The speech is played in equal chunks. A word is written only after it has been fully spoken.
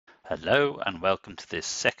Hello and welcome to this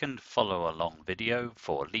second follow-along video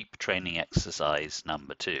for LEAP training exercise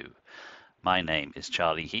number 2. My name is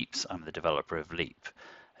Charlie Heaps, I'm the developer of LEAP,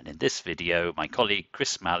 and in this video my colleague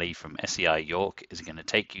Chris Malley from SEI York is going to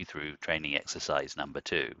take you through training exercise number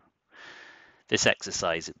 2. This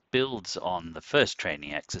exercise builds on the first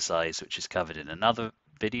training exercise, which is covered in another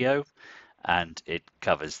video, and it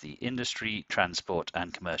covers the industry, transport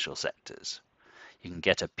and commercial sectors. You can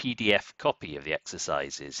get a PDF copy of the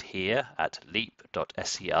exercises here at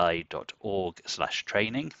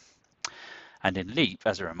leap.sei.org/training. And in LEAP,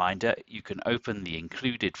 as a reminder, you can open the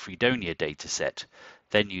included Freedonia dataset,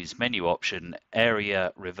 then use menu option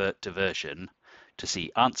Area Revert To version to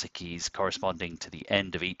see answer keys corresponding to the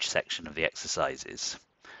end of each section of the exercises.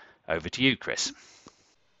 Over to you, Chris.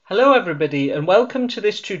 Hello everybody and welcome to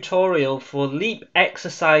this tutorial for LEAP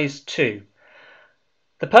Exercise 2.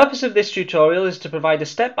 The purpose of this tutorial is to provide a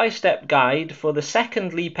step-by-step guide for the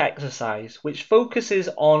second LEAP exercise, which focuses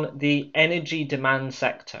on the energy demand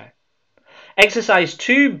sector. Exercise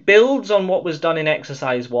 2 builds on what was done in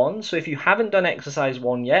Exercise 1, so if you haven't done Exercise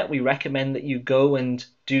 1 yet, we recommend that you go and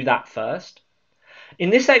do that first.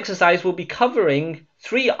 In this exercise, we'll be covering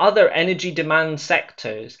 3 other energy demand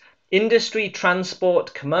sectors: industry,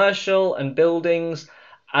 transport, commercial and buildings,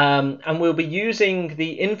 and we'll be using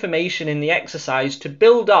the information in the exercise to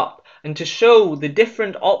build up and to show the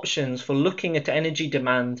different options for looking at energy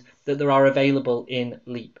demand that there are available in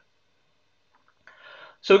LEAP.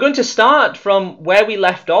 So we're going to start from where we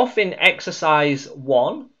left off in exercise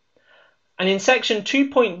 1. And in section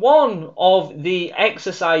 2.1 of the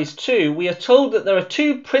exercise 2, we are told that there are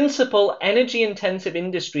 2 principal energy intensive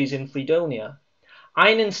industries in Freedonia: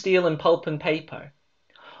 iron and steel and pulp and paper.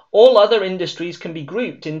 All other industries can be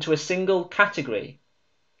grouped into a single category.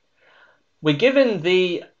 We're given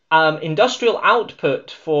the industrial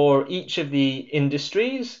output for each of the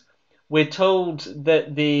industries. We're told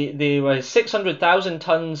that there were 600,000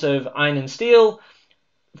 tons of iron and steel,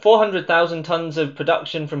 400,000 tons of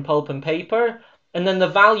production from pulp and paper, and then the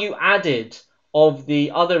value added of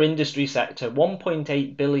the other industry sector,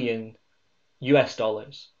 $1.8 billion US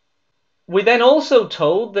dollars. We're then also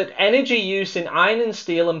told that energy use in iron and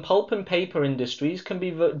steel and pulp and paper industries can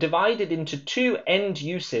be divided into 2 end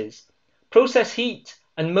uses: process heat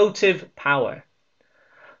and motive power.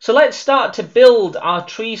 So let's start to build our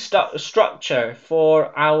tree structure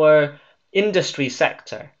for our industry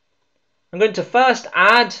sector. I'm going to first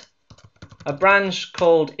add a branch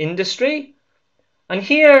called industry, and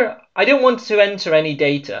here I don't want to enter any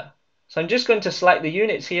data, so I'm just going to select the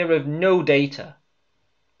units here of no data.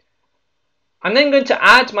 I'm then going to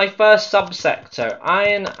add my first subsector,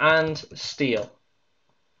 iron and steel.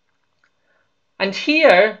 And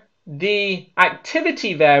here the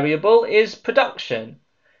activity variable is production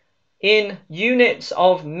in units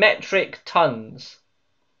of metric tons.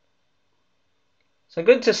 So I'm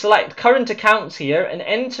going to select current accounts here and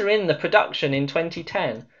enter in the production in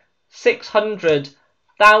 2010,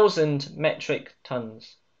 600,000 metric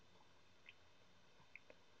tons.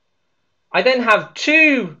 I then have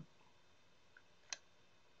 2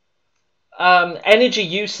 energy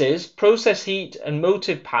uses, process heat and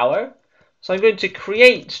motive power. So I'm going to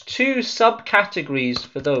create 2 subcategories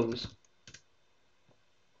for those.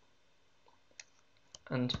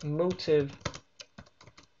 And motive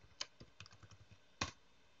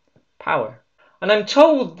power. And I'm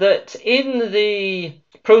told that in the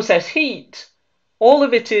process heat, all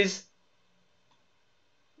of it is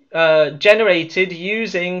generated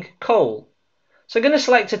using coal. So I'm going to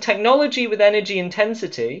select a technology with energy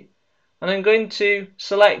intensity, and I'm going to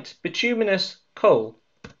select bituminous coal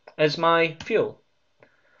as my fuel.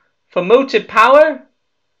 For motive power,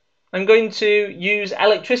 I'm going to use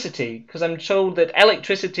electricity, because I'm told that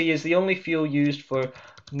electricity is the only fuel used for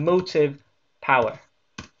motive power.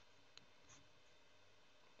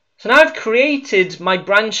 So now I've created my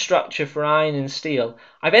branch structure for iron and steel.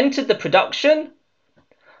 I've entered the production.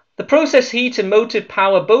 The process heat and motive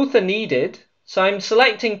power both are needed, so I'm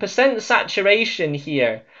selecting % saturation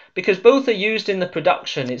here, because both are used in the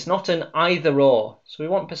production. It's not an either or, so we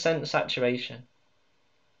want % saturation.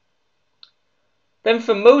 Then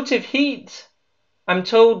for motive heat, I'm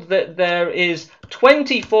told that there is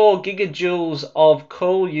 24 gigajoules of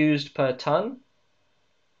coal used per ton,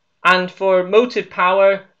 and for motive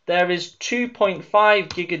power there is 2.5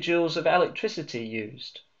 gigajoules of electricity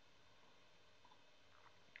used.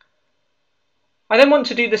 I then want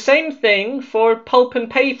to do the same thing for pulp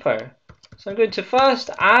and paper. So I'm going to first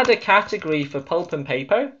add a category for pulp and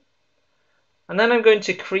paper, and then I'm going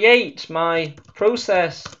to create my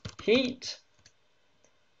process heat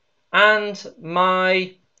and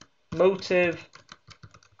my motive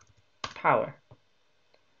power.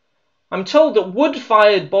 I'm told that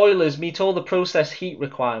wood-fired boilers meet all the process heat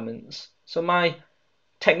requirements. So my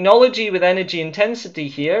technology with energy intensity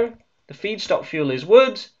here, the feedstock fuel is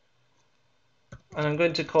wood, and I'm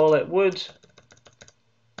going to call it wood-fired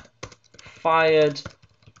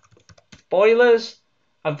boilers,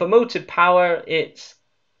 and for motive power it's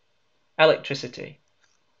electricity.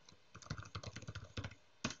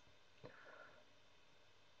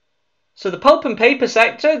 So the pulp and paper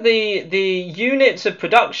sector, the units of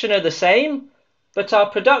production are the same, but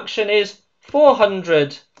our production is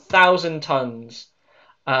 400,000 tons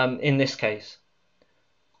in this case.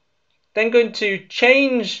 Then going to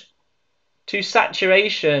change to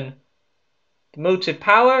saturation the motive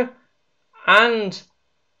power and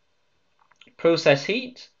process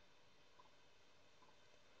heat.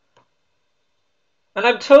 And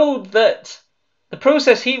I'm told that the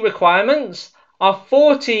process heat requirements are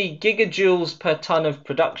 40 gigajoules per ton of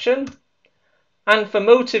production, and for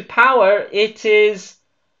motive power it is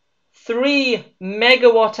 3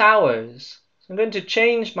 megawatt hours. So I'm going to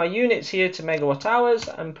change my units here to megawatt hours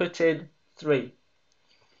and put in 3.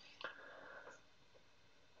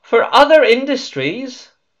 For other industries,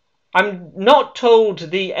 I'm not told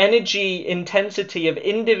the energy intensity of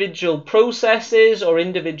individual processes or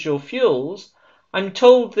individual fuels. I'm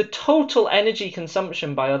told the total energy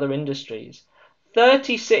consumption by other industries.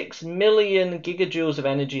 36 million gigajoules of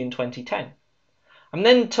energy in 2010. I'm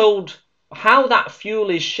then told how that fuel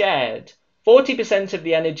is shared. 40% of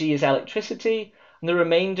the energy is electricity, and the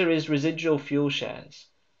remainder is residual fuel shares.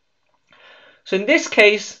 So in this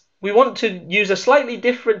case, we want to use a slightly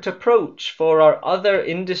different approach for our other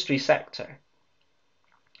industry sector.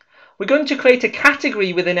 We're going to create a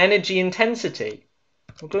category within energy intensity.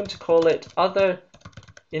 We're going to call it other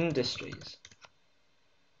industries.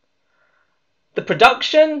 The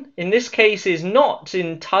production in this case is not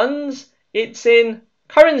in tons, it's in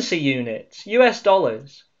currency units, US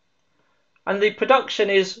dollars. And the production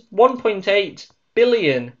is 1.8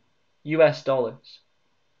 billion US dollars.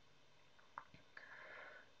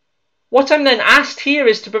 What I'm then asked here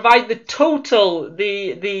is to provide the total,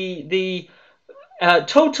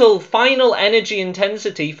 total final energy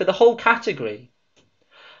intensity for the whole category.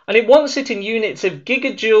 And it wants it in units of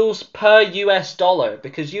gigajoules per US dollar,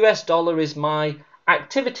 because US dollar is my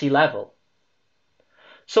activity level.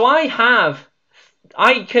 So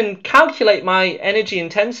I can calculate my energy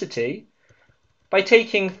intensity by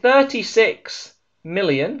taking 36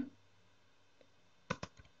 million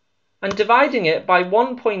and dividing it by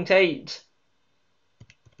 1.8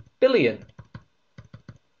 billion.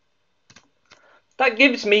 That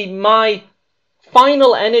gives me my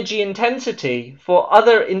final energy intensity for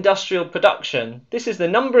other industrial production. This is the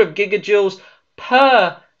number of gigajoules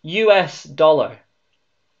per US dollar.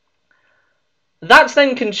 That's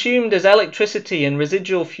then consumed as electricity and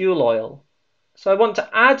residual fuel oil. So I want to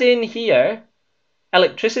add in here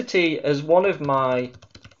electricity as one of my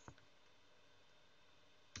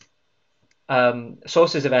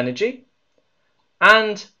sources of energy,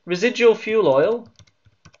 and residual fuel oil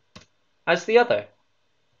as the other.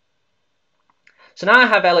 So now I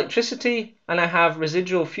have electricity and I have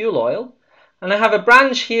residual fuel oil, and I have a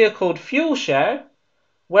branch here called fuel share,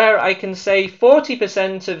 where I can say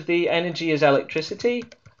 40% of the energy is electricity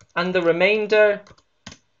and the remainder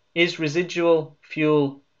is residual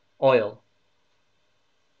fuel oil.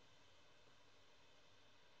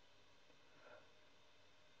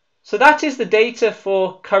 So that is the data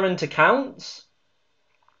for current accounts.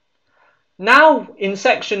 Now in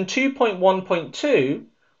section 2.1.2,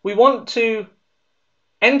 we want to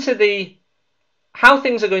enter how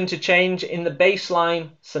things are going to change in the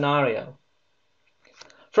baseline scenario.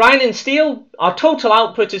 For iron and steel, our total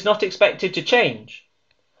output is not expected to change.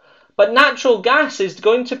 But natural gas is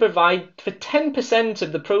going to provide for 10%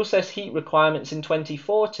 of the process heat requirements in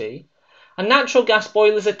 2040, and natural gas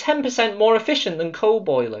boilers are 10% more efficient than coal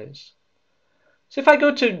boilers. So if I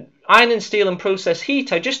go to iron and steel and process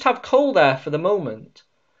heat, I just have coal there for the moment.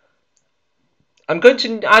 I'm going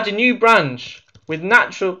to add a new branch with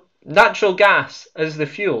natural gas as the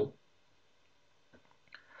fuel.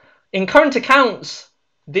 In current accounts,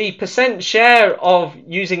 the percent share of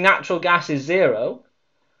using natural gas is 0,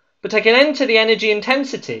 but I can enter the energy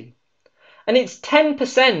intensity, and it's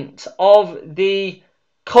 10% of the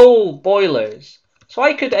coal boilers. So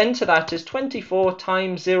I could enter that as 24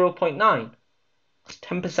 times 0.9. It's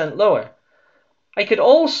 10% lower. I could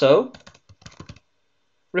also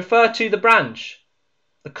refer to the branch.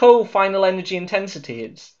 The coal final energy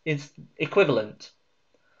intensity is equivalent.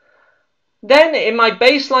 Then in my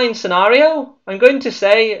baseline scenario, I'm going to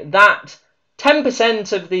say that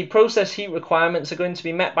 10% of the process heat requirements are going to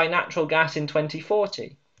be met by natural gas in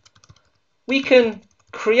 2040. We can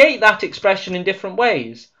create that expression in different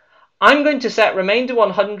ways. I'm going to set remainder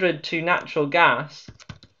 100 to natural gas,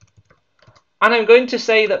 and I'm going to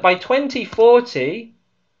say that by 2040,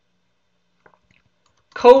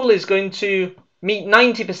 coal is going to meet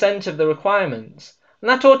 90% of the requirements, and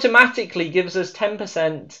that automatically gives us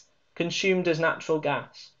 10% consumed as natural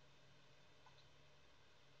gas.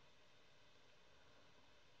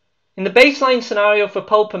 In the baseline scenario for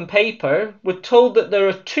pulp and paper, we're told that there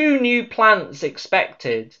are 2 new plants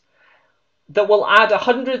expected that will add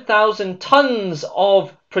 100,000 tons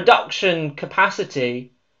of production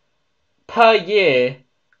capacity per year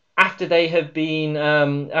after they have been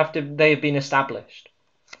established.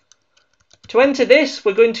 To enter this,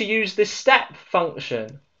 we're going to use this step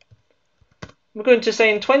function. We're going to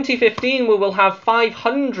say in 2015 we will have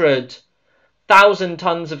 500,000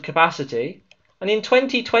 tons of capacity, and in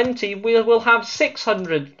 2020 we will have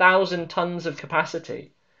 600,000 tons of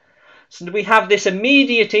capacity. So we have this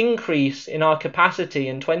immediate increase in our capacity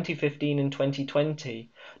in 2015 and 2020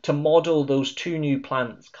 to model those 2 new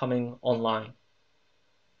plants coming online.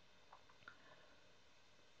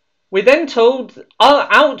 We're then told our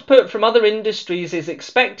output from other industries is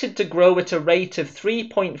expected to grow at a rate of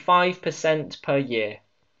 3.5% per year.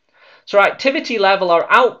 So our activity level, our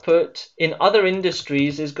output in other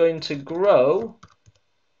industries is going to grow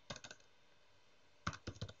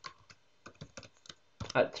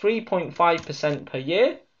at 3.5% per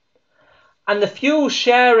year. And the fuel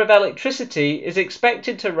share of electricity is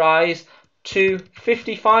expected to rise to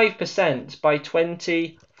 55% by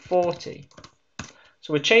 2040.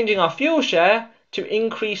 So we're changing our fuel share to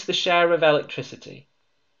increase the share of electricity.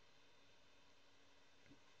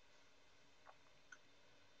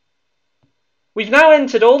 We've now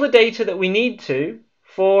entered all the data that we need to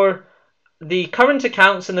for the current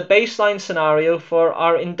accounts and the baseline scenario for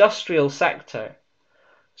our industrial sector.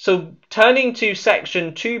 So turning to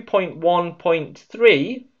section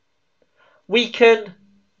 2.1.3, we can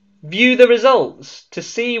view the results to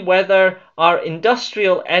see whether our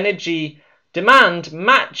industrial energy demand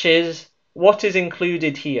matches what is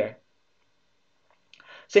included here.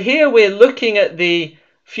 So here we're looking at the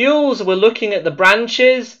fuels, we're looking at the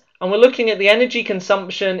branches, and we're looking at the energy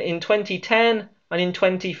consumption in 2010 and in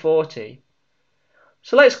 2040.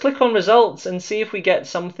 So let's click on results and see if we get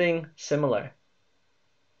something similar.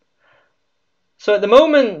 So at the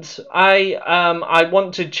moment, I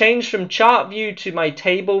want to change from chart view to my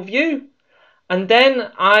table view. And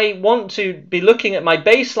then I want to be looking at my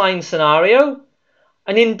baseline scenario.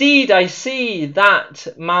 And indeed, I see that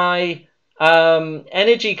my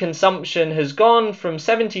energy consumption has gone from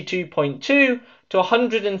 72.2 to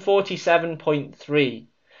 147.3.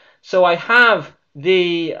 So I have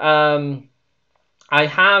the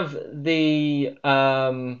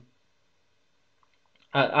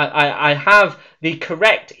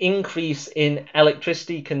correct increase in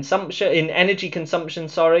electricity consumption, in energy consumption,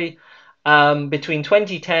 between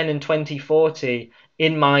 2010 and 2040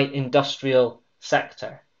 in my industrial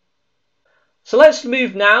sector. So let's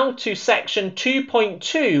move now to section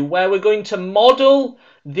 2.2, where we're going to model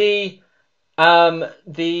the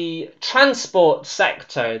transport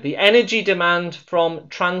sector, the energy demand from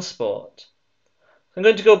transport. I'm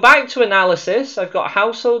going to go back to analysis. I've got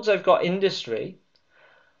households, I've got industry.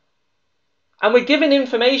 And we're given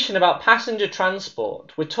information about passenger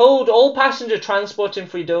transport. We're told all passenger transport in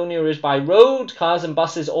Freedonia is by road, cars and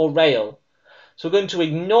buses, or rail. So we're going to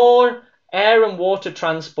ignore air and water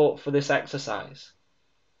transport for this exercise.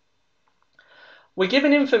 We're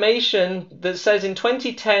given information that says in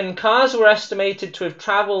 2010, cars were estimated to have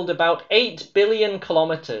travelled about 8 billion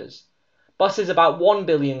kilometres, buses about 1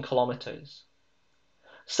 billion kilometres.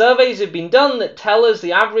 Surveys have been done that tell us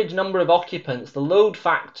the average number of occupants, the load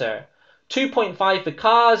factor, 2.5 for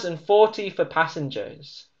cars and 40 for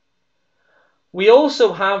passengers. We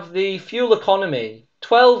also have the fuel economy,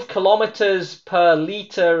 12 kilometres per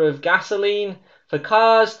litre of gasoline for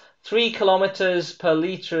cars, 3 kilometres per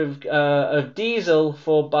litre of diesel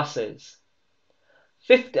for buses.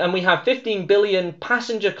 And we have 15 billion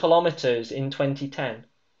passenger kilometres in 2010.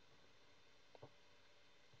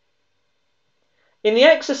 In the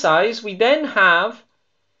exercise, we then have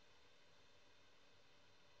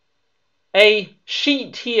a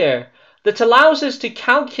sheet here that allows us to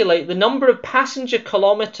calculate the number of passenger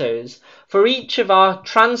kilometres for each of our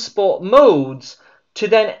transport modes to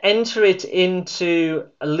then enter it into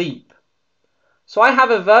a LEAP. So I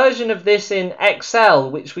have a version of this in Excel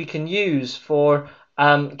which we can use for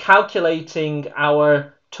calculating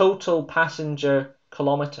our total passenger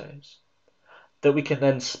kilometres. that we can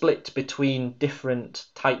then split between different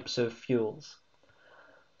types of fuels.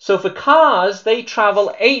 So for cars, they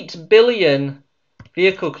travel 8 billion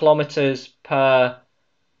vehicle kilometers per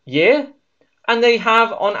year, and they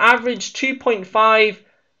have on average 2.5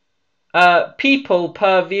 people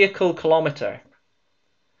per vehicle kilometer.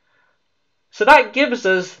 So that gives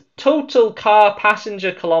us total car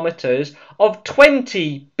passenger kilometers of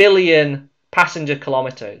 20 billion passenger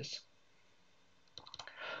kilometers.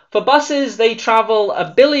 For buses, they travel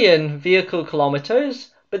 1 billion vehicle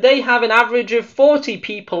kilometers, but they have an average of 40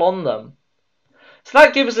 people on them. So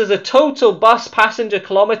that gives us a total bus passenger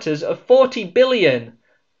kilometers of 40 billion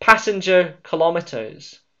passenger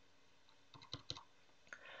kilometers.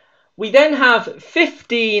 We then have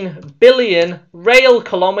 15 billion rail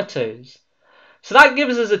kilometers. So that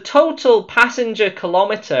gives us a total passenger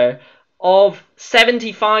kilometer of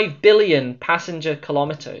 75 billion passenger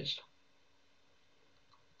kilometers.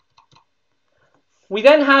 We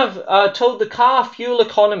then have the car fuel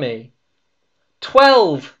economy,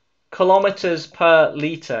 12 kilometers per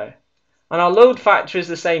litre. And our load factor is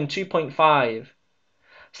the same, 2.5.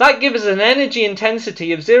 So that gives us an energy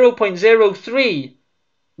intensity of 0.03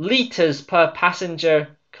 litres per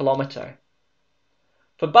passenger kilometre.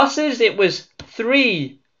 For buses, it was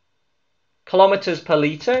 3 kilometers per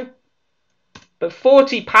litre, but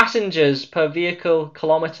 40 passengers per vehicle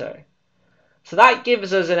kilometre. So that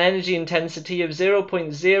gives us an energy intensity of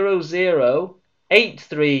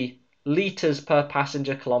 0.0083 litres per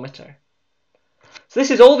passenger kilometre. So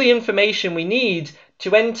this is all the information we need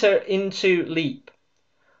to enter into LEAP.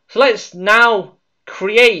 So let's now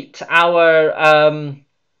create our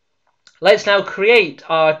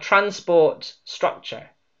transport structure.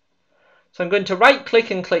 So I'm going to right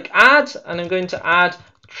click and click add, and I'm going to add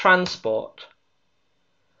transport.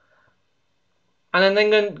 And I'm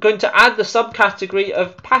then going to add the subcategory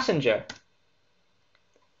of passenger.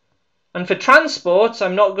 And for transport,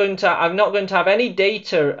 I'm not going to have any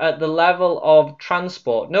data at the level of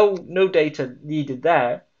transport. No data needed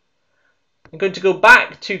there. I'm going to go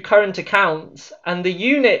back to current accounts, and the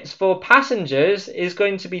units for passengers is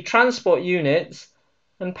going to be transport units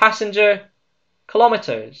and passenger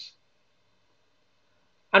kilometers.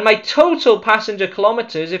 And my total passenger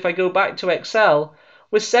kilometers, if I go back to Excel,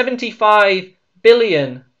 was 75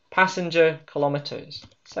 billion passenger kilometers.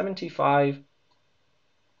 75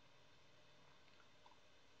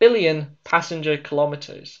 billion passenger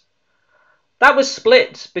kilometers. That was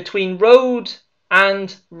split between road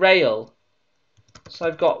and rail. So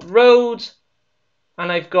I've got road and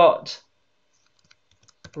I've got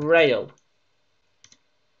rail.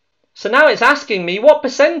 So now it's asking me what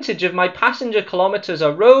percentage of my passenger kilometers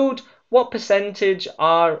are road, what percentage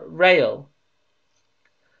are rail.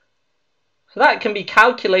 So that can be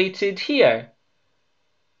calculated here.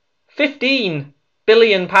 15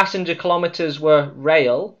 billion passenger kilometers were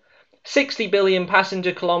rail, 60 billion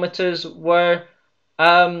passenger kilometers were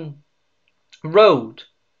road.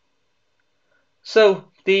 So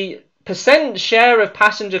the percent share of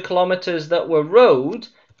passenger kilometers that were road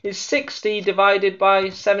is 60 divided by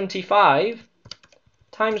 75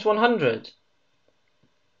 times 100.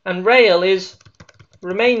 And rail is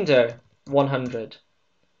remainder 100.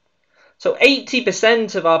 So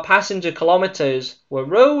 80% of our passenger kilometers were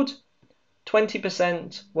road,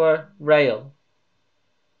 20% were rail.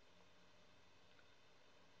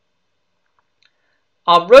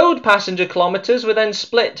 Our road passenger kilometers were then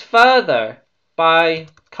split further by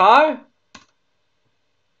car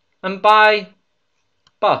and by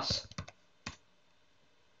bus.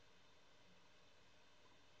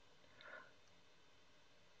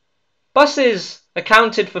 Buses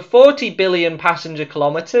accounted for 40 billion passenger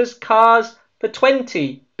kilometers, cars for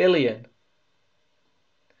 20 billion.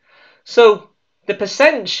 So the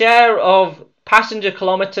percent share of passenger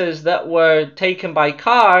kilometers that were taken by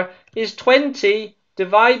car is 20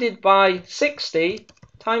 divided by 60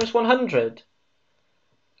 times 100.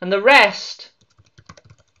 And the rest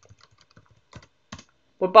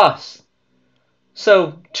were bus.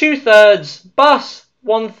 So 2/3 bus,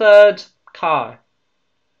 1/3 car.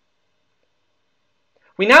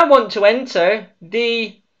 We now want to enter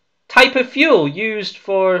the type of fuel used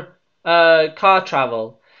for car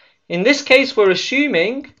travel. In this case, we're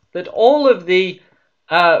assuming that all of the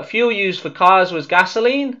fuel used for cars was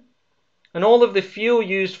gasoline, and all of the fuel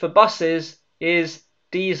used for buses is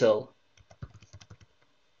diesel.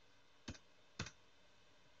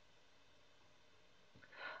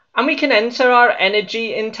 And we can enter our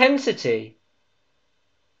energy intensity.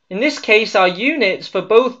 In this case, our units for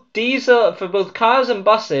both cars and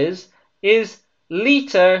buses is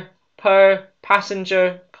litre per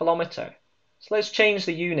passenger kilometre. So let's change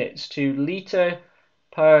the units to litre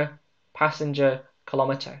per passenger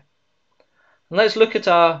kilometre. And let's look at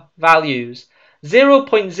our values.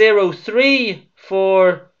 0.03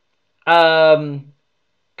 for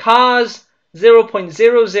cars,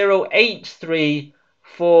 0.0083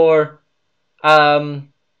 for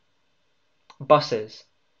buses.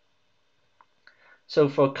 So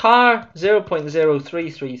for car,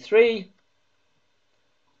 0.0333,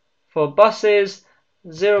 for buses,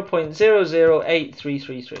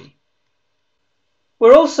 0.008333.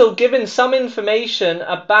 We're also given some information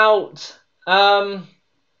about our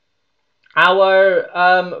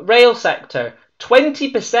rail sector.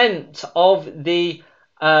 20% of the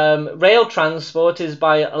rail transport is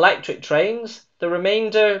by electric trains, the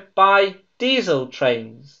remainder by diesel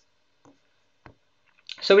trains.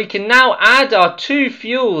 So we can now add our two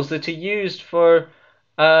fuels that are used for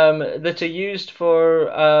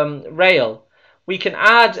rail. We can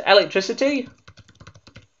add electricity,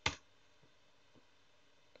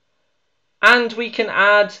 and we can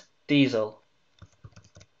add diesel.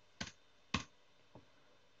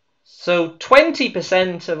 So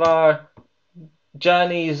 20% of our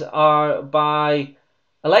journeys are by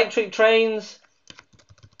electric trains,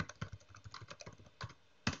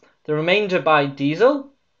 the remainder by diesel.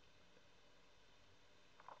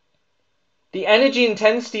 The energy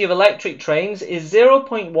intensity of electric trains is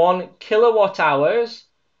 0.1 kilowatt hours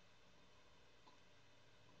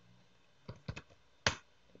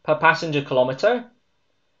per passenger kilometre,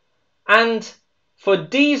 and for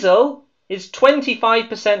diesel is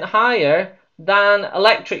 25% higher than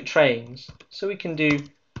electric trains. So we can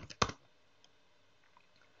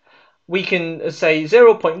say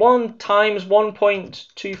 0.1 times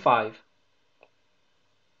 1.25.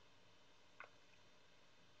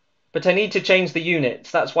 But I need to change the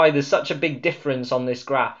units. That's why there's such a big difference on this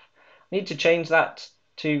graph. I need to change that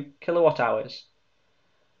to kilowatt hours.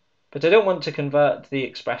 But I don't want to convert the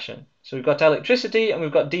expression. So we've got electricity and we've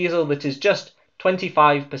got diesel that is just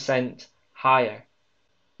 25% higher.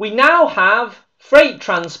 We now have freight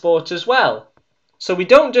transport as well. So we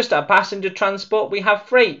don't just have passenger transport, we have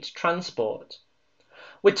freight transport.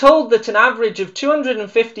 We're told that an average of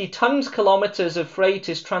 250 tons kilometres of freight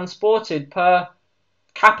is transported per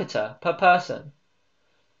capita, per person.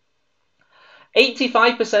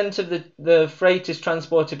 85% of the freight is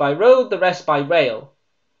transported by road, the rest by rail.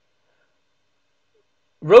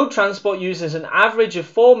 Road transport uses an average of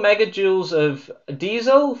 4 megajoules of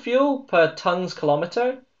diesel fuel per tons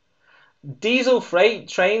kilometre. Diesel freight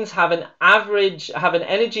trains have an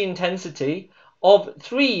energy intensity of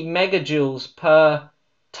 3 megajoules per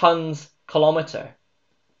tons kilometre.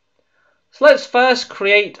 So let's first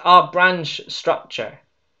create our branch structure.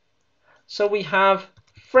 So we have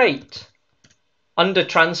freight under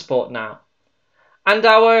transport now, and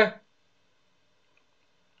our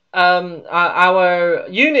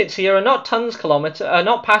units here are not tons kilometre,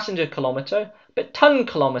 not passenger kilometre, but ton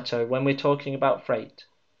kilometre when we're talking about freight.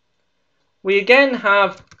 We again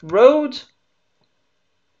have road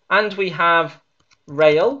and we have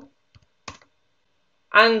rail,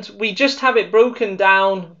 and we just have it broken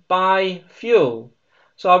down by fuel.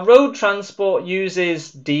 So our road transport uses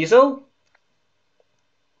diesel.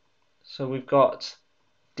 So we've got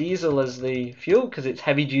diesel as the fuel because it's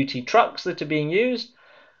heavy duty trucks that are being used.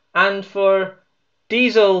 And for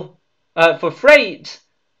diesel, for freight,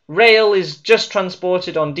 rail is just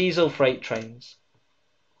transported on diesel freight trains.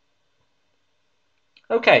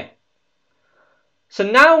 Okay, so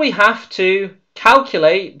now we have to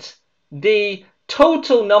calculate the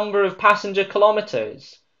total number of passenger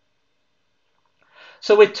kilometres.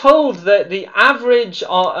 So we're told that an average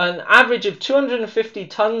of 250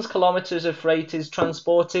 tons kilometres of freight is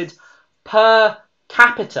transported per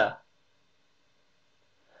capita.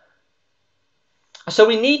 So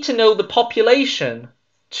we need to know the population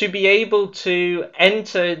to be able to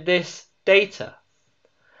enter this data.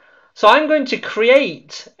 So I'm going to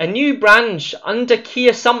create a new branch under key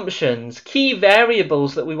assumptions, key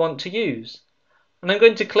variables that we want to use. And I'm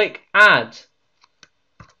going to click Add.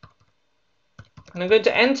 And I'm going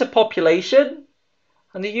to enter population,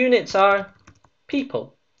 and the units are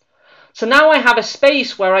people. So now I have a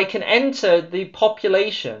space where I can enter the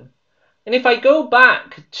population. And if I go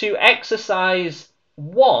back to exercise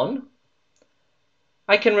 1,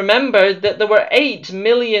 I can remember that there were 8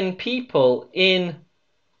 million people in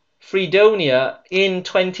Freedonia in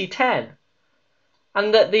 2010,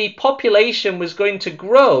 and that the population was going to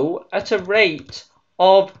grow at a rate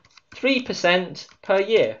of 3% per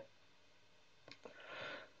year.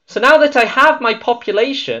 So now that I have my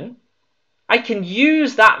population, I can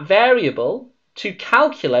use that variable to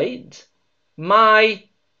calculate my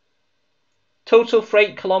total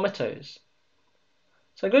freight kilometers.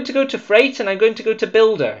 So I'm going to go to freight and I'm going to go to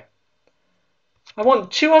builder. I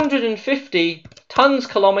want 250 tons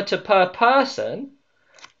kilometer per person.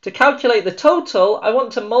 To calculate the total, I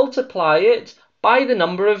want to multiply it by the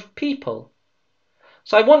number of people.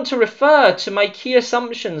 So I want to refer to my key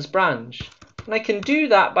assumptions branch. And I can do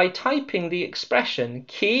that by typing the expression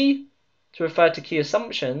key to refer to key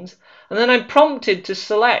assumptions, and then I'm prompted to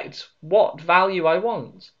select what value I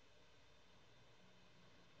want.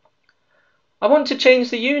 I want to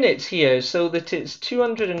change the units here so that it's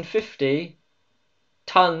 250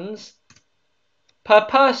 tons per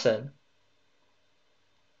person.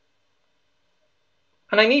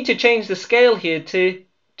 And I need to change the scale here to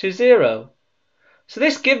 0. So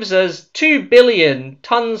this gives us 2 billion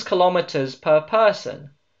tons kilometers per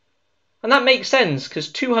person. And that makes sense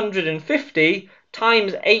because 250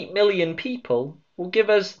 times 8 million people will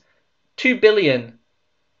give us 2 billion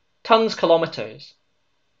tons kilometers.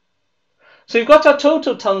 So we've got our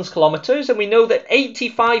total tons kilometers, and we know that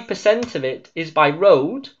 85% of it is by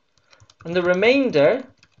road and the remainder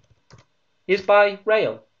is by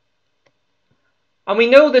rail. And we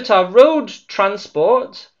know that our road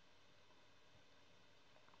transport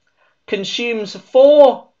consumes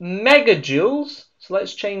 4 megajoules. So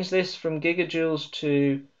let's change this from gigajoules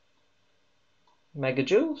to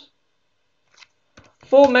megajoules.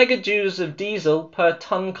 4 megajoules of diesel per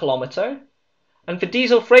ton kilometer. And for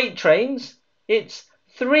diesel freight trains, it's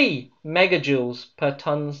 3 megajoules per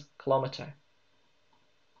tons kilometer.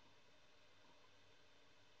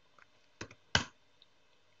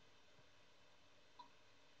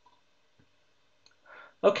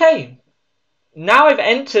 Okay, now I've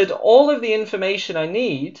entered all of the information I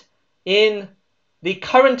need in the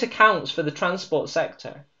current accounts for the transport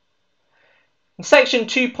sector. In section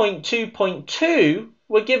 2.2.2,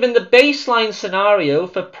 we're given the baseline scenario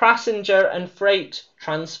for passenger and freight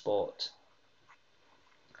transport.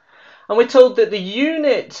 And we're told that the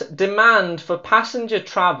unit demand for passenger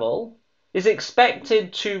travel is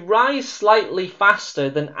expected to rise slightly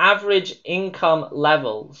faster than average income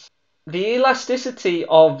levels. The elasticity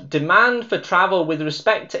of demand for travel with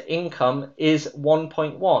respect to income is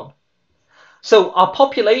 1.1. So our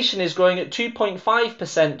population is growing at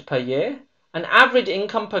 2.5% per year, and average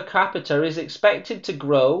income per capita is expected to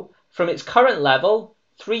grow from its current level,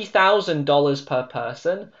 $3,000 per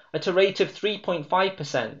person, at a rate of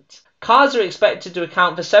 3.5%. Cars are expected to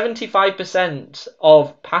account for 75%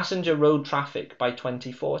 of passenger road traffic by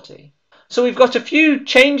 2040. So we've got a few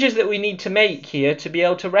changes that we need to make here to be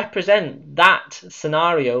able to represent that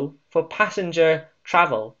scenario for passenger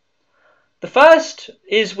travel. The first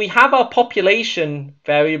is we have our population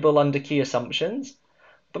variable under key assumptions,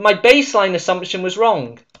 but my baseline assumption was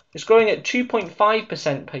wrong. It's growing at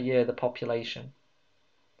 2.5% per year, the population.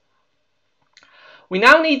 We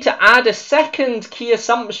now need to add a second key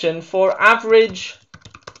assumption for average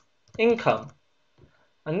income,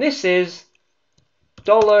 and this is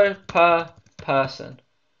dollar per person.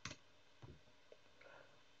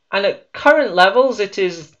 And at current levels it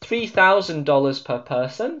is $3,000 per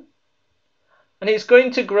person, and it's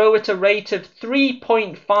going to grow at a rate of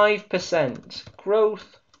 3.5%.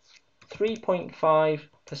 Growth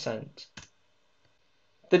 3.5%.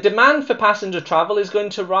 The demand for passenger travel is going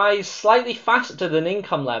to rise slightly faster than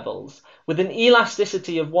income levels, with an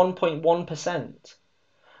elasticity of 1.1%.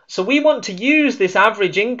 So we want to use this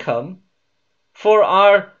average income for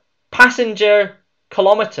our passenger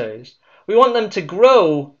kilometers. We want them to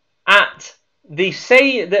grow at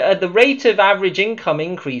the rate of average income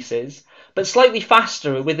increases, but slightly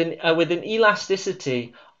faster with an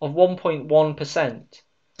elasticity of 1.1%.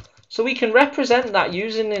 So we can represent that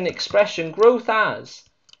using an expression growth as.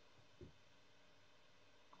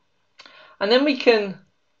 And then we can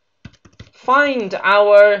find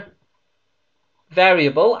our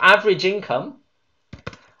variable, average income,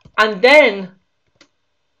 and then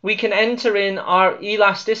we can enter in our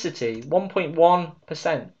elasticity,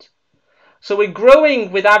 1.1%. So we're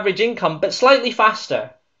growing with average income, but slightly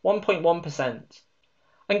faster, 1.1%.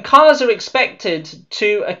 And cars are expected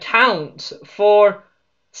to account for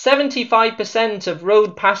 75% of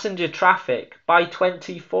road passenger traffic by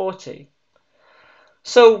 2040.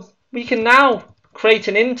 So we can now create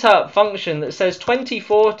an interp function that says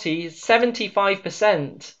 2040,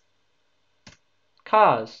 75%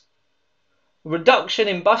 cars. Reduction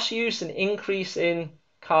in bus use and increase in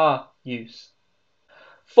car use.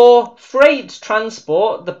 For freight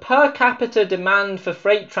transport, the per capita demand for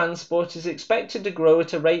freight transport is expected to grow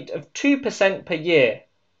at a rate of 2% per year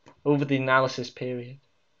over the analysis period.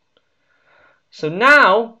 So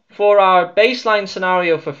now, for our baseline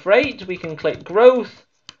scenario for freight, we can click growth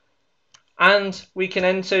and we can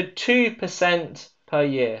enter 2% per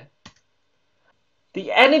year.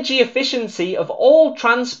 The energy efficiency of all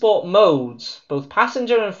transport modes, both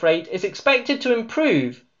passenger and freight, is expected to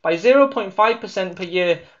improve by 0.5% per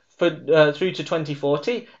year through to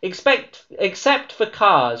 2040, except for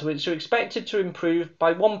cars, which are expected to improve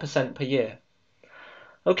by 1% per year.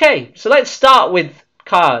 Okay, so let's start with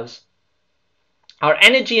cars. Our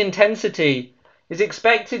energy intensity is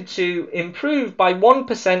expected to improve by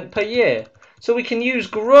 1% per year. So we can use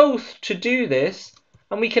growth to do this,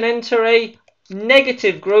 and we can enter a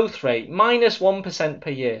negative growth rate, minus 1%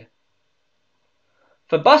 per year.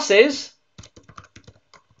 For buses,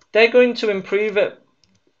 they're going to improve at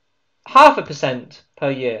 0.5%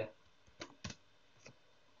 per year.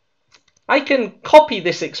 I can copy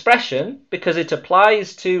this expression because it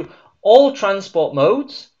applies to all transport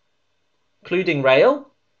modes, including rail,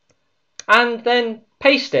 and then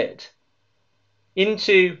paste it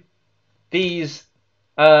into these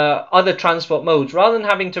other transport modes rather than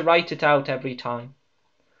having to write it out every time.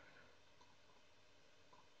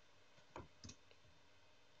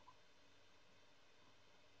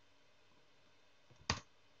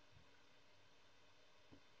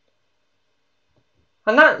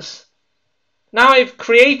 And that's, now I've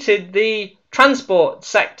created the transport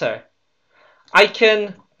sector. I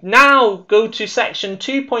can now go to section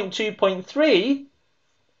 2.2.3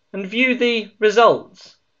 and view the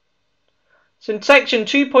results. So in section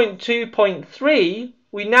 2.2.3,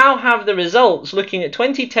 we now have the results looking at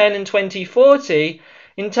 2010 and 2040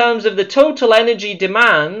 in terms of the total energy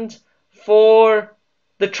demand for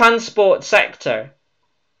the transport sector.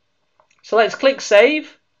 So let's click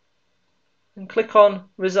Save and click on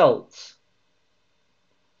Results.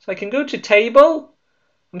 So I can go to Table.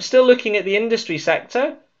 I'm still looking at the industry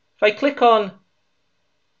sector. If I click on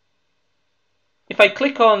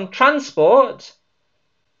transport,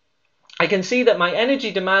 I can see that my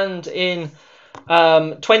energy demand in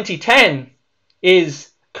 2010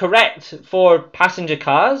 is correct for passenger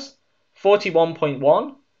cars,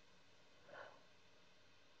 41.1.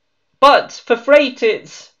 But for freight,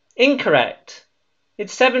 it's incorrect.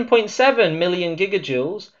 It's 7.7 million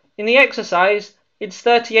gigajoules. In the exercise, it's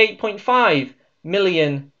 38.5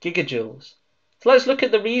 million gigajoules. So let's look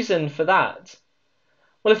at the reason for that.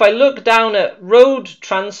 Well, if I look down at road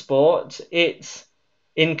transport, it's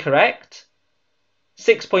incorrect.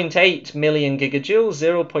 6.8 million gigajoules,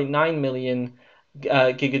 0.9 million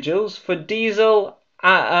gigajoules for diesel,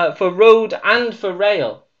 for road and for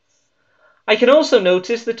rail. I can also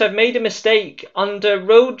notice that I've made a mistake under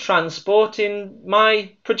road transport in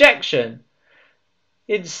my projection.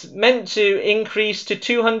 It's meant to increase to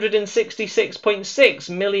 266.6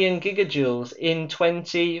 million gigajoules in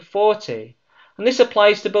 2040. And this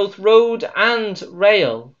applies to both road and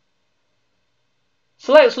rail.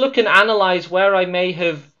 So let's look and analyze where I may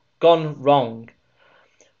have gone wrong.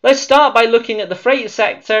 Let's start by looking at the freight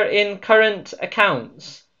sector in current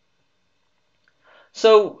accounts.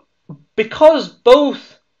 So because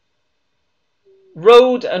both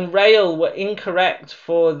road and rail were incorrect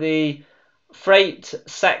for the freight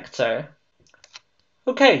sector.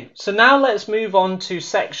 Okay, so now let's move on to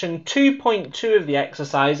section 2.2 of the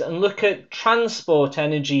exercise and look at transport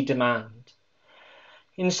energy demand.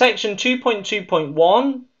 In section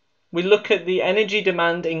 2.2.1, we look at the energy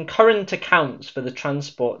demand in current accounts for the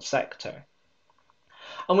transport sector.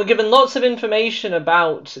 And we're given lots of information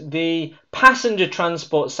about the passenger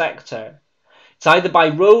transport sector. It's either by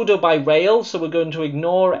road or by rail, so we're going to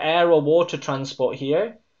ignore air or water transport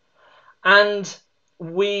here. And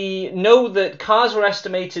we know that cars were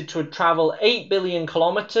estimated to travel 8 billion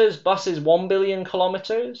kilometers, buses 1 billion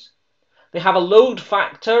kilometers. They have a load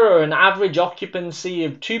factor or an average occupancy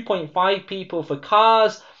of 2.5 people for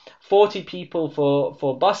cars, 40 people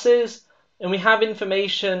for buses. And we have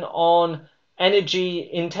information on energy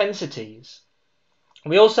intensities.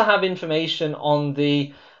 We also have information on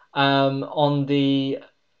the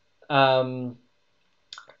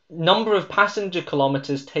number of passenger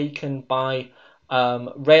kilometers taken by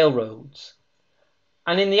railroads.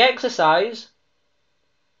 And in the exercise,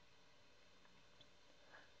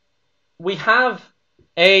 we have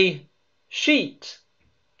a sheet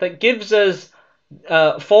that gives us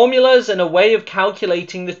formulas and a way of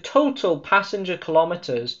calculating the total passenger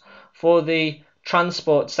kilometers for the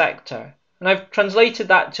transport sector. And I've translated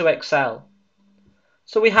that to Excel.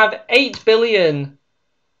 So we have 8 billion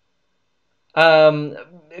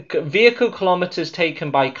vehicle kilometers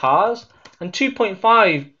taken by cars and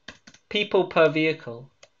 2.5 people per vehicle.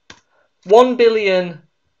 1 billion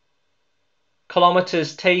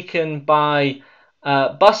kilometers taken by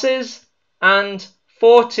buses and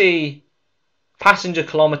 40 passenger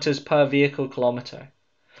kilometers per vehicle kilometer.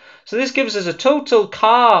 So this gives us a total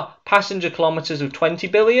car passenger kilometers of 20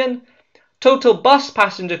 billion, total bus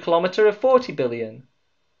passenger kilometer of 40 billion.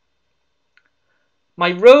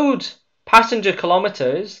 My road passenger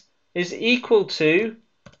kilometers is equal to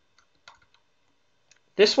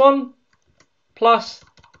this one plus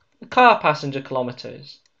the car passenger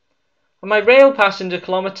kilometers. And my rail passenger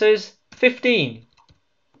kilometers, 15.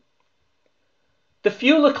 The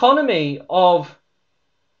fuel economy of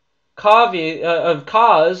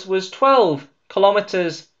cars was 12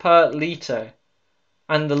 kilometers per litre,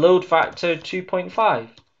 and the load factor 2.5.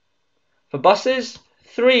 For buses,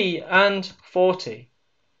 3 and 40.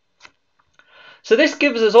 So this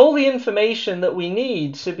gives us all the information that we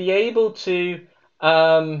need to be able to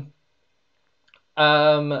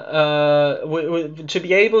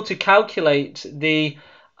calculate the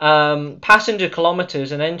passenger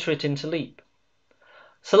kilometers and enter it into Leap.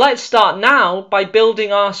 So let's start now by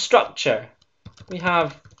building our structure. We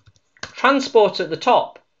have transport at the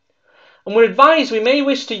top, and we're advised we may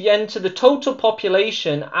wish to enter the total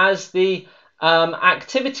population as the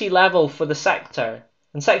activity level for the sector.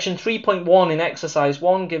 And section 3.1 in exercise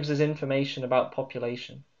 1 gives us information about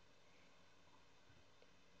population.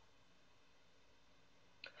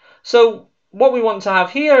 So what we want to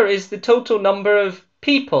have here is the total number of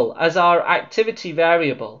people as our activity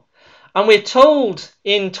variable. And we're told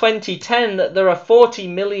in 2010 that there are 40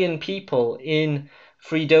 million people in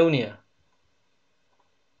Freedonia.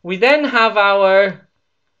 We then have our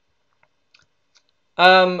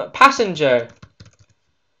passenger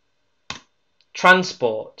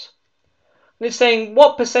transport. And it's saying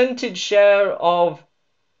what percentage share of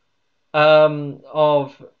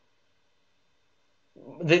the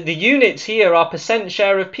units here are percent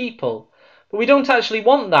share of people. But we don't actually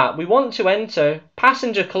want that. We want to enter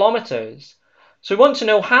passenger kilometers. So we want to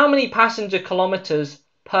know how many passenger kilometers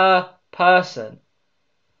per person.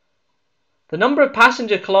 The number of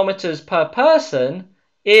passenger kilometers per person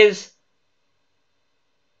is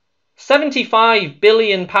 75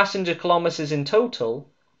 billion passenger kilometers in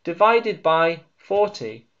total, divided by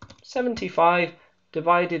 40. 75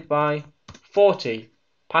 divided by 40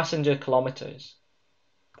 passenger kilometers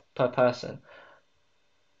per person.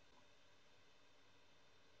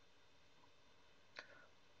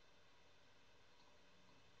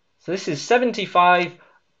 So this is 75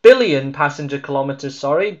 billion passenger kilometers,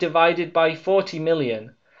 divided by 40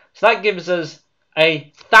 million. So that gives us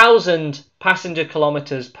 1,000 passenger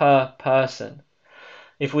kilometers per person.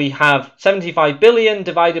 If we have 75 billion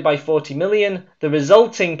divided by 40 million, the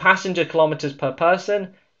resulting passenger kilometers per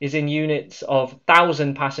person is in units of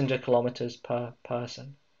 1,000 passenger kilometers per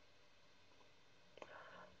person.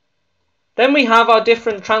 Then we have our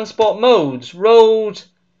different transport modes, road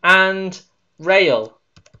and rail.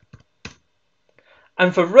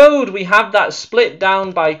 And for road, we have that split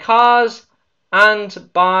down by cars and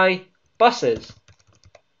by buses.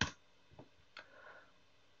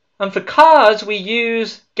 And for cars, we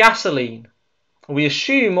use gasoline. We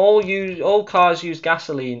assume all cars use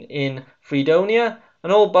gasoline in Freedonia,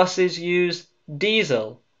 and all buses use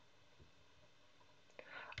diesel.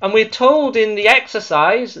 And we're told in the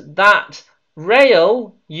exercise that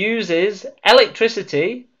rail uses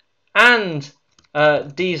electricity and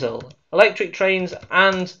diesel. Electric trains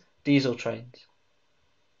and diesel trains.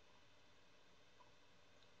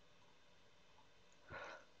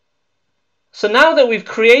 So now that we've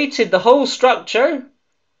created the whole structure,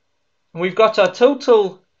 we've got our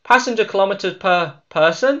total passenger kilometers per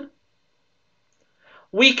person,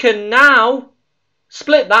 we can now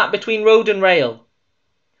split that between road and rail.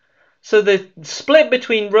 So the split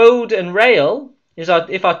between road and rail is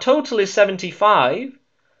if our total is 75,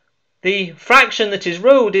 the fraction that is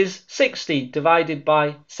road is 60 divided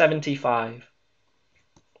by 75.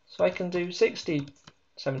 So I can do 60,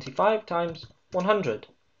 75 times 100.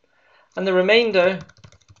 And the remainder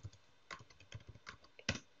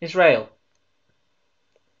is rail.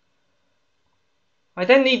 I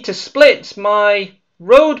then need to split my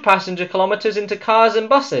road passenger kilometers into cars and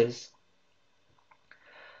buses.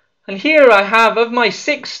 And here I have, of my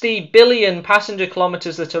 60 billion passenger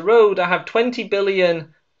kilometers that are road, I have 20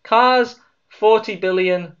 billion cars, 40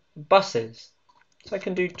 billion buses. So I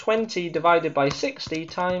can do 20 divided by 60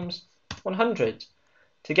 times 100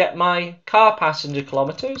 to get my car passenger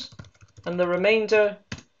kilometers, and the remainder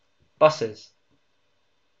buses.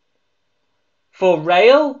 For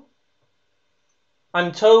rail,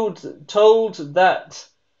 I'm told that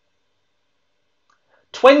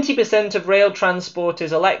 20% of rail transport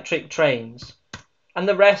is electric trains, and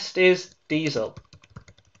the rest is diesel.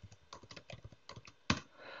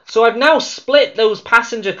 So I've now split those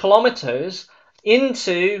passenger kilometers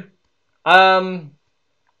into, I've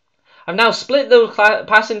now split those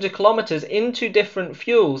passenger kilometres into different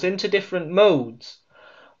fuels, into different modes.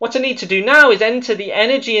 What I need to do now is enter the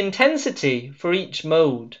energy intensity for each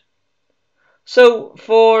mode. So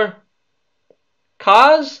for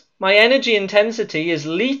cars, my energy intensity is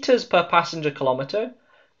litres per passenger kilometre,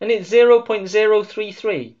 and it's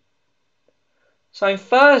 0.033. So I'm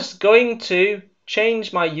first going to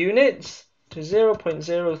change my units to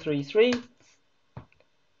 0.033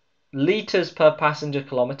 litres per passenger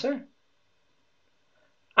kilometre.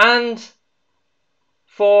 And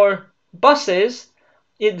for buses,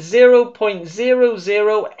 it's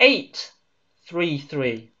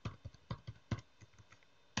 0.00833.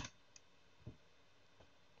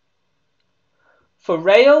 For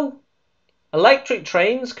rail, electric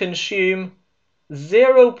trains consume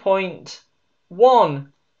 0.1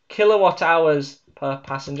 kilowatt hours per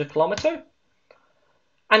passenger kilometre.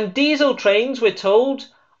 And diesel trains, we're told,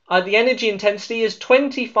 the energy intensity is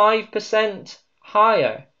 25%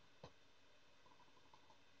 higher.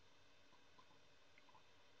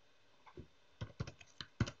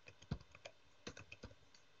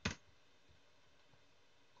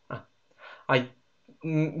 I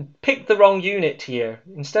picked the wrong unit here.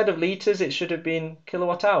 Instead of litres, it should have been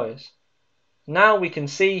kilowatt hours. Now we can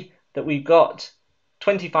see that we've got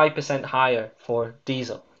 25% higher for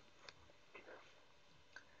diesel.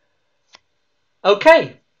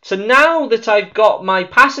 Okay, so now that I've got my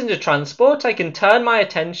passenger transport, I can turn my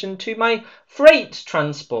attention to my freight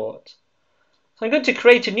transport. So I'm going to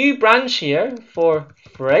create a new branch here for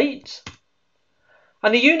freight.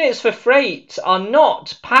 And the units for freight are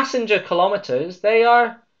not passenger kilometres, they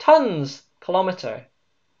are tons kilometre.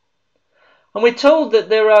 And we're told that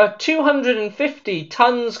there are 250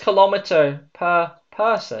 tons kilometre per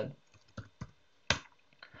person.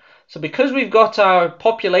 So because we've got our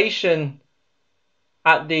population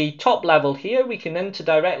at the top level here, we can enter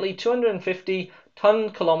directly 250 ton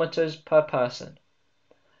kilometres per person.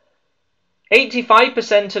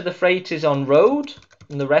 85% of the freight is on road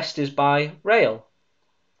and the rest is by rail.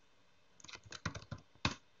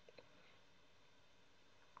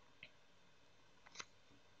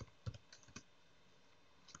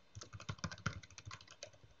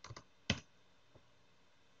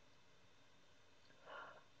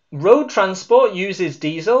 Road transport uses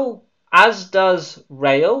diesel, as does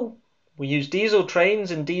rail. We use diesel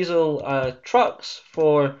trains and diesel trucks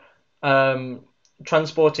for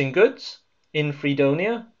transporting goods in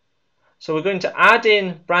Freedonia. So we're going to add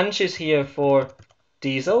in branches here for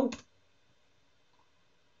diesel.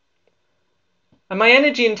 And my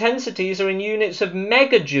energy intensities are in units of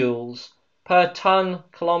megajoules per ton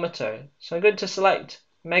kilometre. So I'm going to select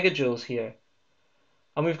megajoules here.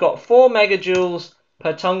 And we've got 4 megajoules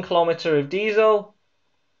per ton kilometre of diesel.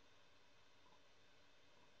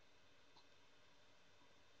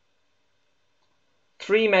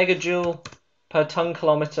 Three megajoule per ton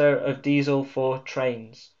kilometre of diesel for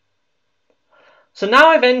trains. So now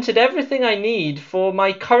I've entered everything I need for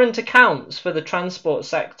my current accounts for the transport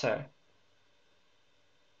sector.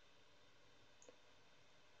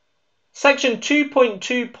 Section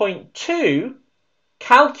 2.2.2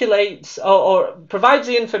 calculates or provides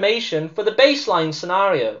the information for the baseline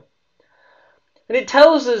scenario. And it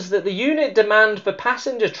tells us that the unit demand for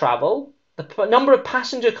passenger travel, the number of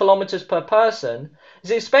passenger kilometres per person, is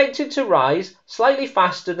expected to rise slightly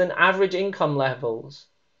faster than average income levels,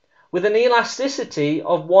 with an elasticity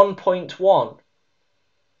of 1.1.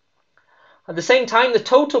 At the same time, the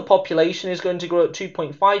total population is going to grow at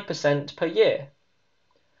 2.5% per year.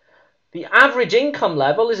 The average income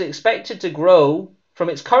level is expected to grow from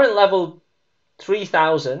its current level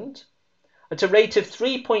 3,000 at a rate of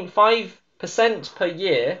 3.5% per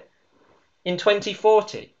year in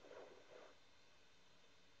 2040.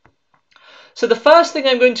 So the first thing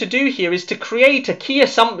I'm going to do here is to create a key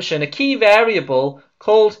assumption, a key variable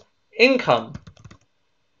called income.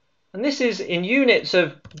 And this is in units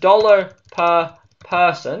of dollar per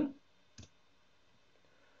person.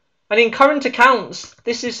 And in current accounts,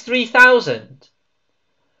 this is 3,000.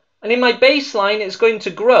 And in my baseline, it's going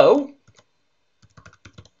to grow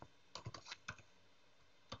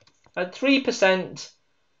at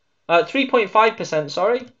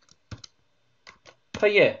 3.5%, per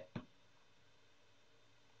year.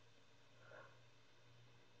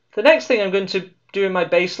 The next thing I'm going to do in my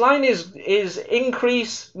baseline is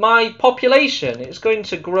increase my population. It's going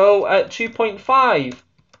to grow at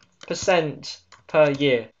 2.5% per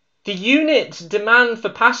year. The unit demand for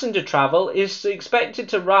passenger travel is expected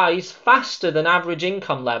to rise faster than average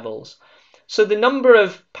income levels. So the number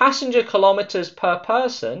of passenger kilometres per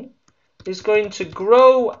person is going to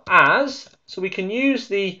grow as, so we can use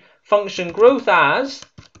the function growth as,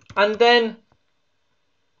 and then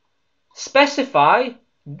specify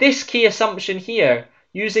this key assumption here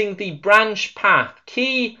using the branch path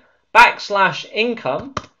key /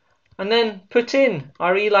 income, and then put in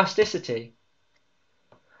our elasticity.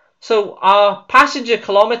 So our passenger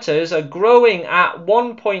kilometers are growing at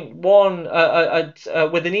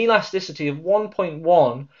 1.1 with an elasticity of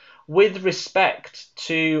 1.1 with respect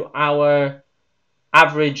to our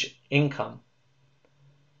average income.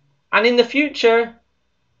 And in the future,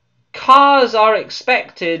 cars are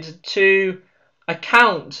expected to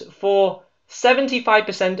account for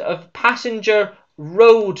 75% of passenger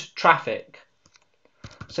road traffic.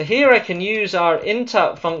 So here I can use our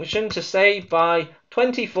intup function to say by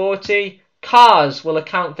 2040, cars will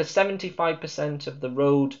account for 75% of the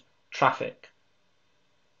road traffic.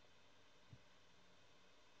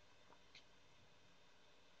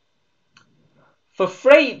 For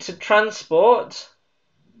freight transport,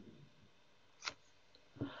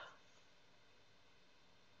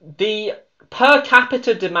 the per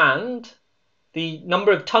capita demand, the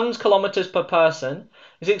number of tons kilometers per person,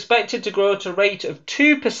 is expected to grow at a rate of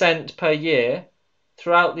 2% per year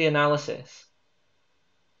throughout the analysis.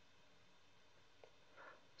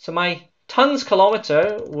 So my tons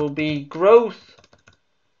kilometer will be growth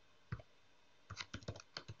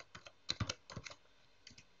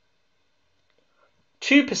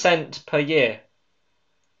 (2% per year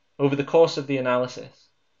over the course of the analysis.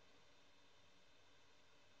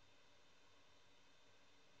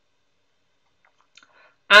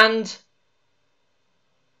 And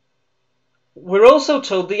we're also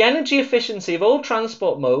told the energy efficiency of all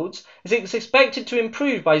transport modes is expected to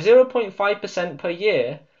improve by 0.5% per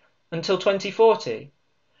year until 2040.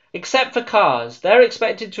 Except for cars, they're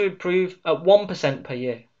expected to improve at 1% per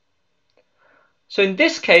year. So in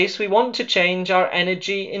this case, we want to change our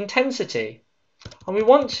energy intensity, and we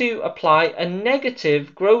want to apply a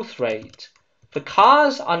negative growth rate. For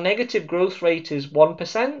cars, our negative growth rate is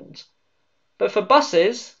 1%, but for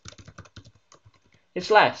buses,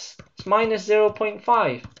 it's less. It's minus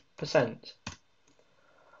 0.5%.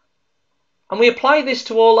 And we apply this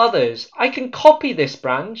to all others. I can copy this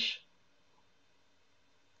branch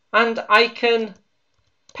and I can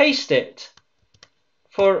paste it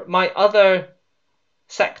for my other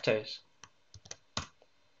sectors.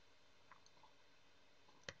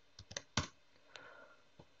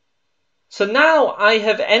 So now I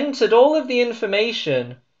have entered all of the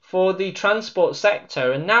information for the transport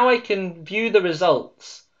sector, and now I can view the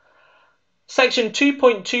results. Section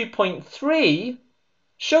 2.2.3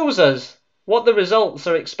 shows us what the results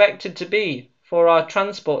are expected to be for our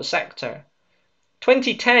transport sector.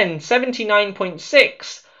 2010,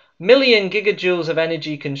 79.6 million gigajoules of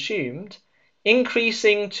energy consumed,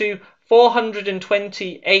 increasing to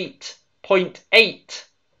 428.8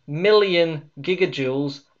 million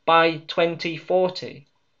gigajoules by 2040.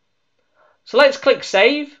 So let's click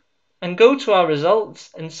save and go to our results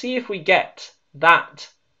and see if we get that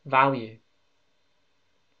value.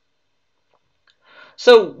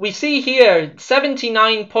 So we see here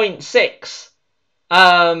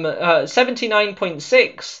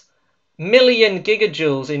 79.6 million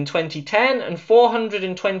gigajoules in 2010 and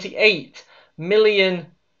 428 million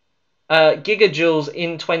gigajoules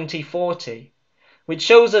in 2040, which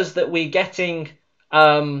shows us that we're getting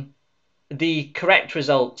the correct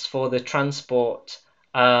results for the transport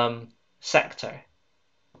sector.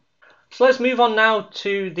 So let's move on now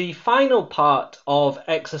to the final part of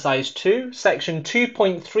exercise 2, section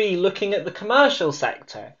 2.3, looking at the commercial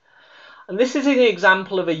sector. And this is an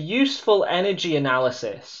example of a useful energy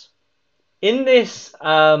analysis. In this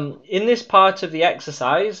part of the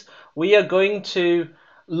exercise, we are going to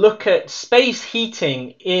look at space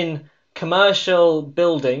heating in commercial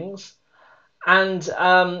buildings, and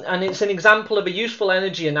it's an example of a useful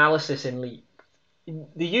energy analysis in LEAP.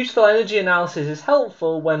 The useful energy analysis is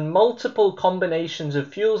helpful when multiple combinations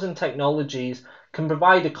of fuels and technologies can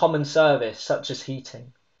provide a common service, such as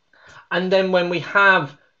heating. And then when we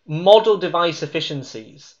have model device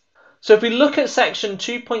efficiencies. So if we look at section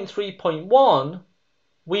 2.3.1,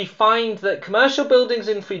 we find that commercial buildings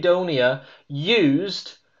in Freedonia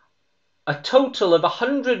used a total of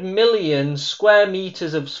 100 million square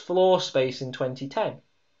meters of floor space in 2010.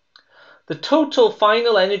 The total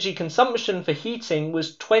final energy consumption for heating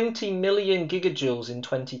was 20 million gigajoules in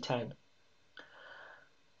 2010.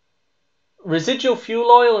 Residual fuel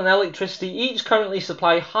oil and electricity each currently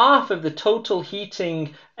supply half of the total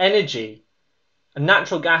heating energy, and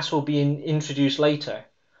natural gas will be introduced later.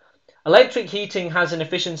 Electric heating has an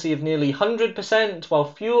efficiency of nearly 100%,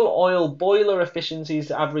 while fuel oil boiler efficiencies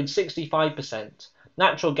average 65%.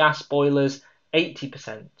 Natural gas boilers,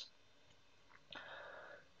 80%.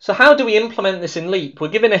 So how do we implement this in LEAP? We're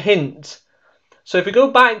given a hint. So if we go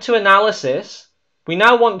back to analysis, we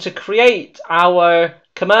now want to create our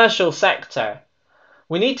commercial sector.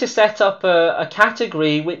 We need to set up a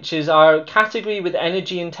category, which is our category with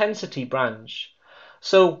energy intensity branch.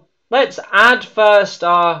 So let's add first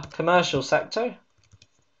our commercial sector.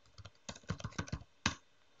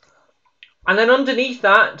 And then underneath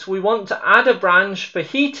that, we want to add a branch for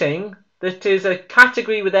heating that is a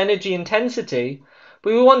category with energy intensity.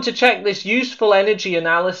 But we want to check this useful energy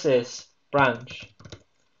analysis branch.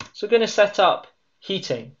 So we're going to set up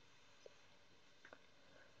heating.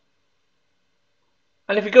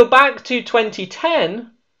 And if we go back to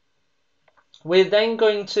 2010, we're then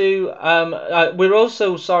going to,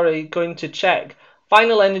 going to check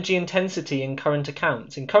final energy intensity in current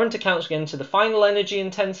accounts. In current accounts, we enter the final energy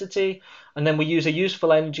intensity, and then we use a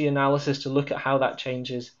useful energy analysis to look at how that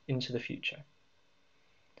changes into the future.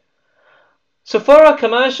 So for our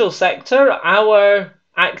commercial sector, our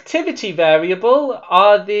activity variable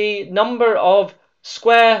are the number of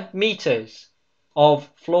square meters of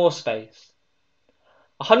floor space.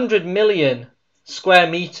 100 million square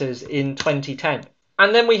meters in 2010.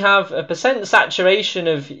 And then we have a percent saturation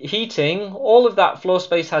of heating. All of that floor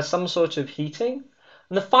space has some sort of heating.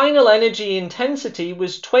 And the final energy intensity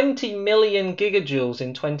was 20 million gigajoules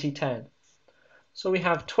in 2010. So we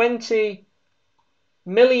have 20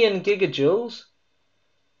 million gigajoules,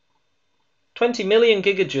 20 million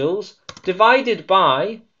gigajoules divided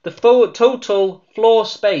by the total floor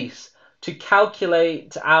space to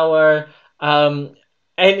calculate our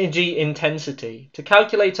energy intensity. To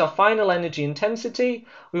calculate our final energy intensity,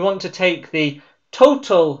 we want to take the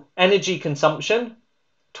total energy consumption,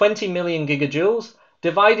 20 million gigajoules,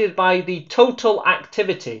 divided by the total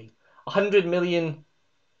activity, 100 million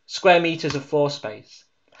square meters of floor space.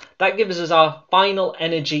 That gives us our final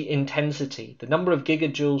energy intensity, the number of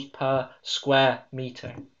gigajoules per square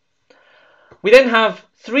meter. We then have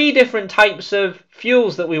three different types of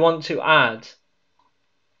fuels that we want to add.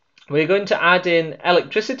 We're going to add in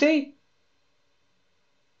electricity.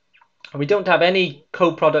 We don't have any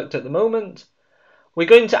co-product at the moment. We're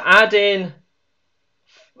going to add in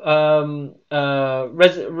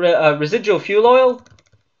residual fuel oil.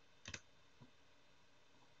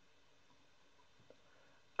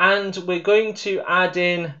 And we're going to add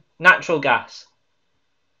in natural gas.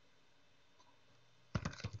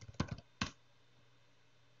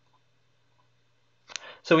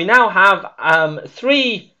 So we now have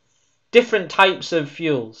three different types of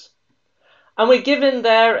fuels. And we're given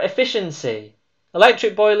their efficiency.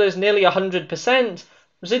 Electric boilers nearly 100%,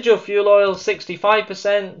 residual fuel oil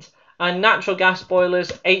 65%, and natural gas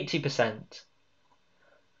boilers 80%.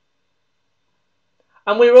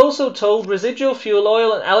 And we're also told residual fuel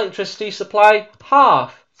oil and electricity supply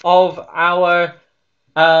half of our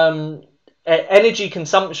energy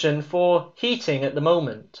consumption for heating at the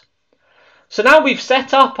moment. So now we've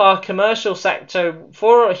set up our commercial sector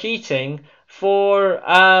for heating for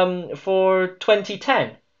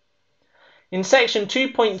 2010. In section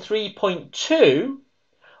 2.3.2,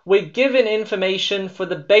 we're given information for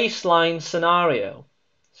the baseline scenario.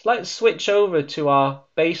 So let's switch over to our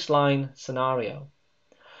baseline scenario.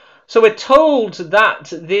 So we're told that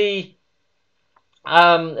the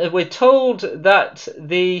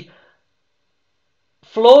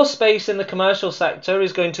floor space in the commercial sector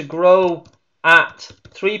is going to grow at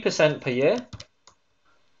 3% per year.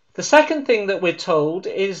 The second thing that we're told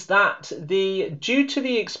is that due to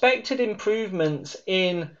the expected improvements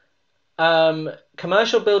in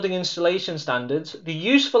commercial building installation standards, the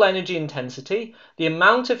useful energy intensity, the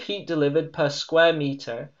amount of heat delivered per square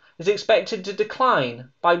meter, is expected to decline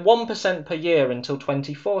by 1% per year until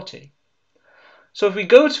 2040. So if we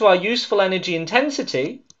go to our useful energy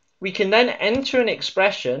intensity, we can then enter an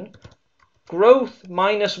expression, growth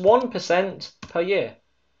minus 1% per year.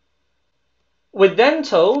 We're then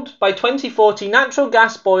told by 2040 natural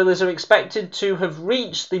gas boilers are expected to have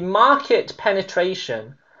reached the market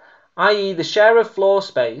penetration, i.e. the share of floor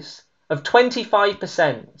space, of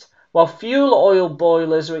 25%, while fuel oil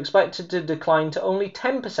boilers are expected to decline to only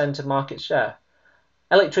 10% of market share.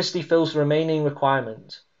 Electricity fills the remaining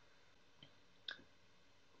requirement.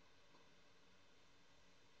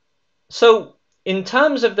 So, in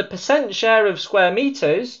terms of the percent share of square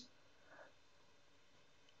meters,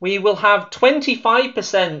 we will have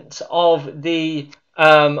 25% of the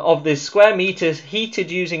square meters heated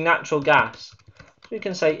using natural gas. So we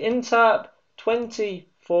can say interp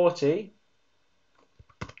 2040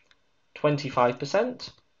 25%.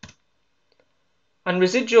 And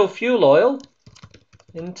residual fuel oil,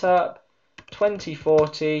 interp,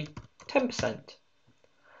 2040, 10%.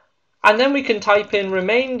 And then we can type in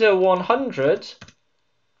remainder 100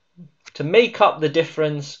 to make up the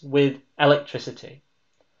difference with electricity.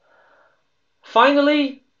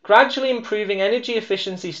 Finally, gradually improving energy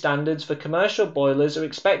efficiency standards for commercial boilers are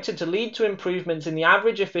expected to lead to improvements in the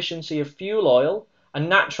average efficiency of fuel oil and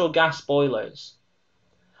natural gas boilers.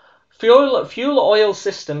 Fuel oil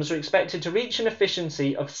systems are expected to reach an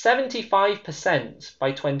efficiency of 75%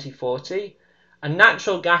 by 2040 and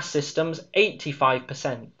natural gas systems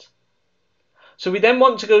 85%. So we then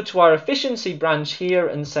want to go to our efficiency branch here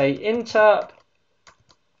and say interp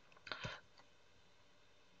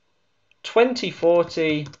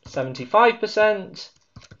 2040 75%,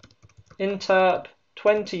 interp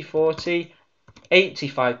 2040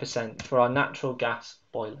 85% for our natural gas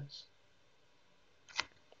boilers.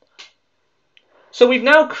 So we've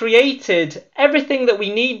now created everything that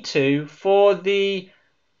we need to for the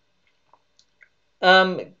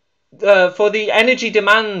energy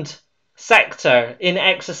demand sector in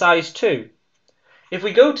exercise 2. If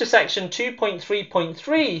we go to section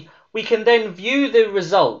 2.3.3, we can then view the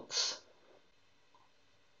results.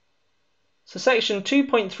 So section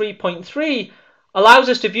 2.3.3 allows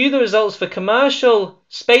us to view the results for commercial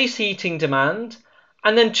space heating demand,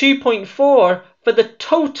 and then 2.4 for the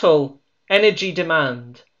total energy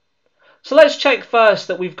demand. So let's check first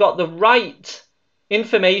that we've got the right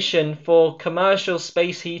information for commercial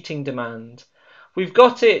space heating demand. We've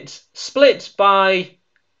got it split by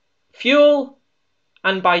fuel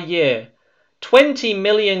and by year. 20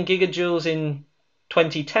 million gigajoules in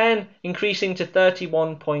 2010, increasing to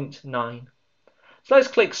 31.9. So let's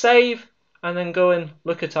click save and then go and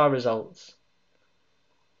look at our results.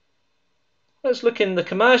 Let's look in the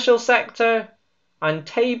commercial sector and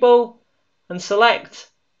table and select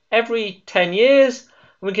every 10 years.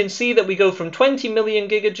 And we can see that we go from 20 million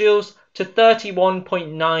gigajoules to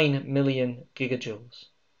 31.9 million gigajoules.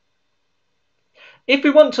 If we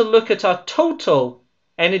want to look at our total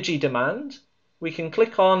energy demand, we can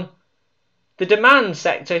click on the demand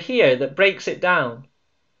sector here that breaks it down.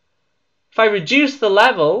 If I reduce the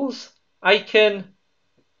levels, I can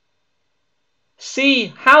see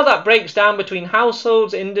how that breaks down between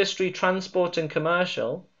households, industry, transport and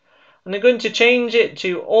commercial. And I'm going to change it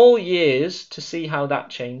to all years to see how that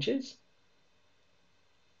changes.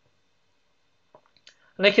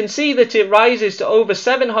 And I can see that it rises to over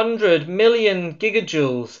 700 million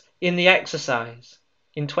gigajoules in the exercise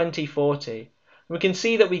in 2040. We can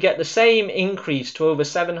see that we get the same increase to over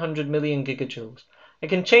 700 million gigajoules. I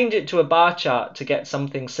can change it to a bar chart to get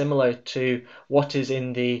something similar to what is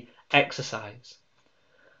in the exercise.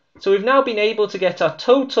 So we've now been able to get our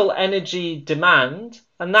total energy demand,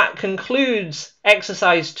 and that concludes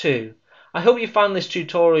exercise 2. I hope you found this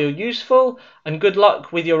tutorial useful, and good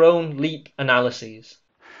luck with your own LEAP analyses.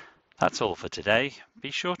 That's all for today. Be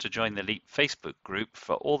sure to join the LEAP Facebook group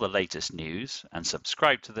for all the latest news and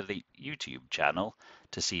subscribe to the LEAP YouTube channel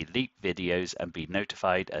to see LEAP videos and be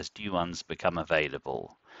notified as new ones become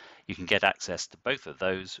available. You can get access to both of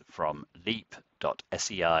those from leap.sei.org.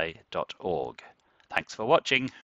 Thanks for watching.